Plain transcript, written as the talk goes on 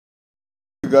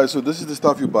guys, so this is the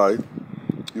stuff you buy.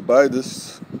 You buy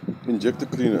this injector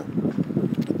cleaner.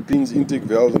 It cleans intake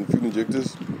valves and fuel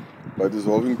injectors by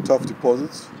dissolving tough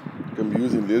deposits. It can be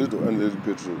used in leaded or unleaded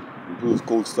petrol. You put this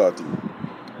cold starting.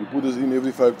 You put this in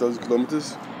every 5,000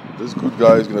 kilometers. This good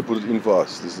guy is going to put it in for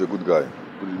us. This is a good guy.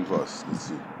 Put it in for us. Let's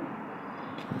see.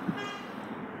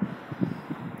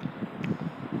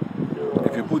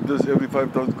 If you put this every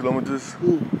 5,000 kilometers,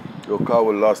 your car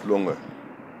will last longer.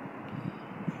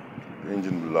 The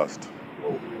engine will last.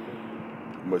 You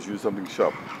must use something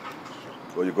sharp.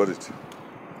 Oh, you got it.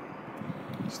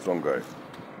 Strong guy.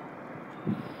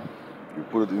 You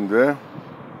put it in there.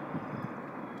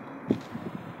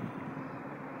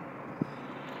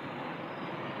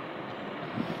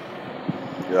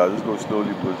 Yeah, just go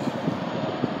slowly because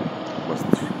it must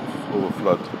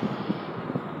overflood.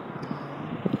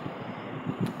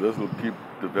 This will keep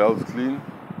the valves clean,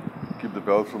 keep the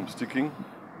valves from sticking,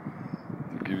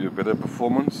 it'll give you a better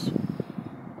performance,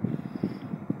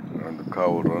 and the car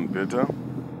will run better,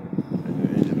 and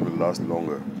your engine will last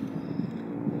longer.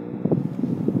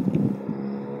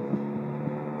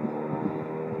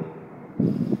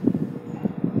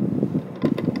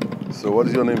 So what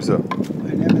is your name, sir? My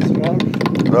name is Ralph.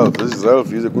 Ralph, this is Ralph.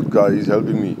 He's a good guy. He's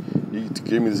helping me. He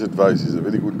gave me this advice. He's a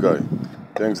very good guy.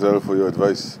 Thanks, Ralph, for your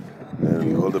advice.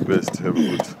 And all the best. Have a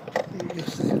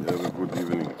good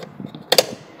evening.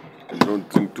 And don't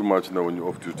drink too much now when you're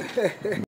off duty.